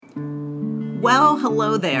Well,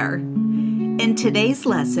 hello there. In today's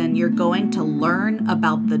lesson, you're going to learn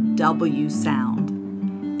about the W sound,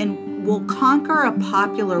 and we'll conquer a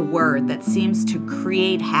popular word that seems to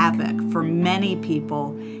create havoc for many people,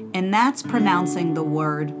 and that's pronouncing the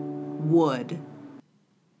word would.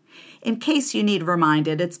 In case you need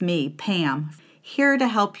reminded, it's me, Pam, here to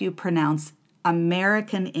help you pronounce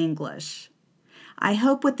American English. I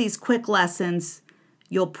hope with these quick lessons,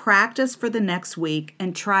 you'll practice for the next week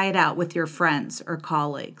and try it out with your friends or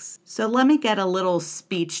colleagues. So let me get a little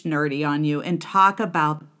speech nerdy on you and talk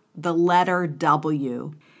about the letter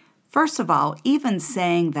W. First of all, even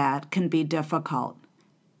saying that can be difficult.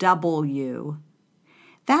 W.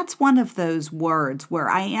 That's one of those words where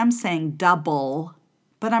I am saying double,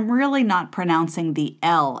 but I'm really not pronouncing the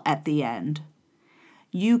L at the end.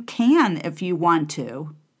 You can if you want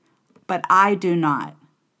to, but I do not.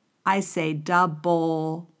 I say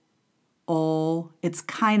double, it's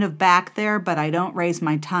kind of back there, but I don't raise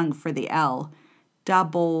my tongue for the L.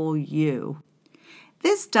 W.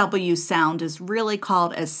 This W sound is really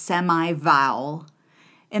called a semi-vowel.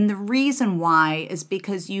 And the reason why is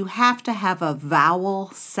because you have to have a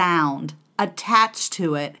vowel sound attached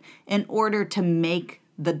to it in order to make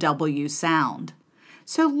the W sound.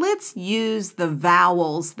 So let's use the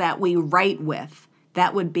vowels that we write with.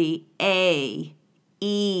 That would be A,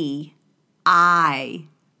 E, I,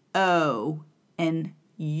 O, and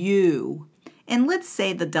U. And let's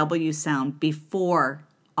say the W sound before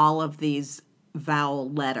all of these vowel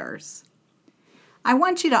letters. I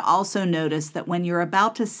want you to also notice that when you're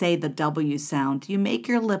about to say the W sound, you make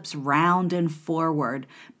your lips round and forward,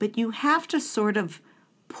 but you have to sort of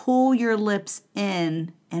pull your lips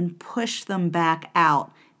in and push them back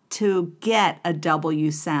out to get a W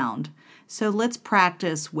sound. So let's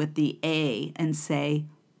practice with the A and say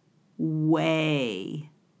way.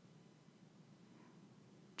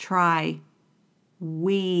 Try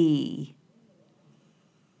we.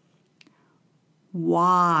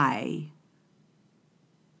 Why.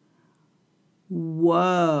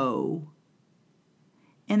 Whoa.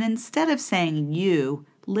 And instead of saying you,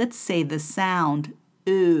 let's say the sound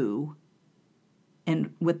ooh.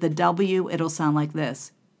 And with the W, it'll sound like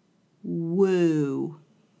this. Woo.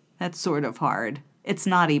 That's sort of hard. It's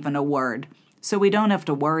not even a word, so we don't have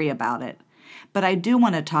to worry about it. But I do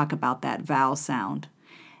want to talk about that vowel sound.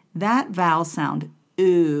 That vowel sound,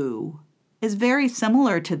 ooh, is very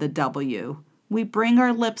similar to the W. We bring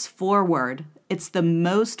our lips forward. It's the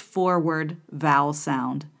most forward vowel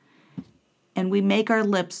sound. And we make our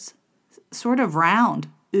lips sort of round,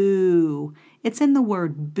 ooh. It's in the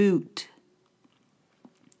word boot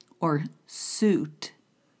or suit.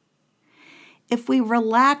 If we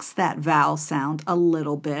relax that vowel sound a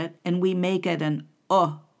little bit and we make it an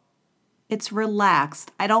it's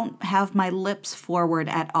relaxed. I don't have my lips forward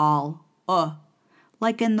at all.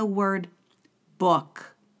 Like in the word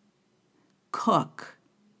book, cook.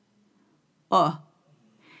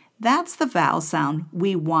 That's the vowel sound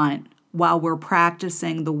we want while we're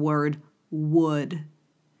practicing the word would.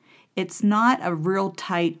 It's not a real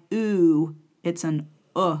tight ooh, it's an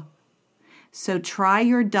So try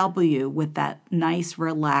your W with that nice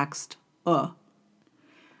relaxed W.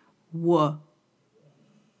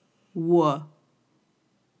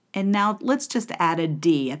 And now let's just add a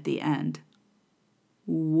D at the end.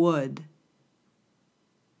 Would.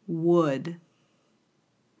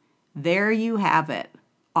 There you have it,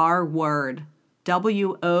 our word,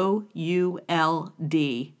 W-O-U-L-D,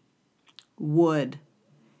 would.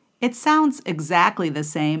 It sounds exactly the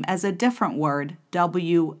same as a different word,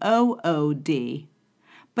 W-O-O-D.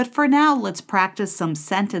 But for now, let's practice some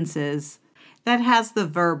sentences that has the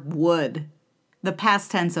verb would, the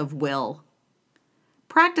past tense of will.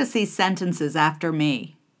 Practice these sentences after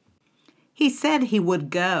me. He said he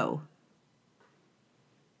would go.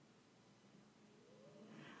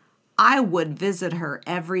 I would visit her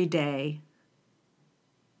every day.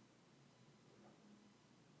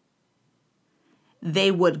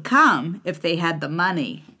 They would come if they had the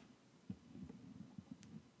money.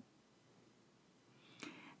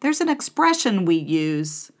 There's an expression we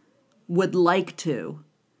use, would like to,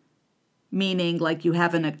 meaning like you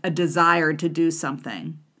have a desire to do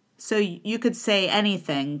something. So you could say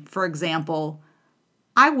anything. For example,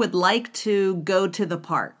 I would like to go to the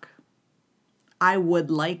park. I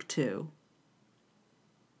would like to.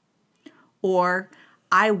 Or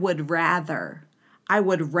I would rather. I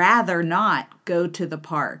would rather not go to the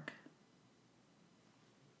park.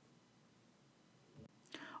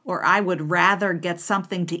 Or I would rather get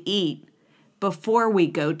something to eat before we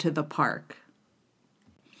go to the park.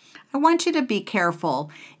 I want you to be careful.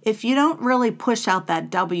 If you don't really push out that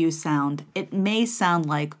W sound, it may sound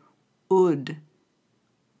like ood,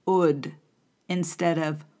 instead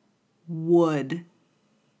of would.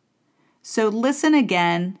 So listen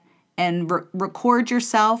again and record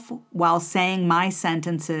yourself while saying my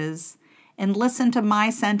sentences, and listen to my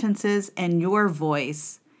sentences in your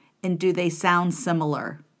voice, and do they sound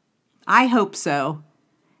similar? I hope so.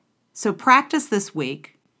 So practice this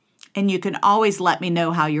week, and you can always let me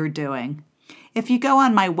know how you're doing. If you go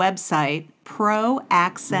on my website,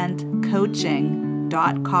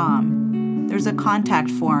 proaccentcoaching.com, there's a contact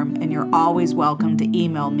form, and you're always welcome to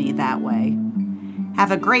email me that way.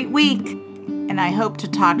 Have a great week, and I hope to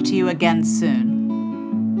talk to you again soon.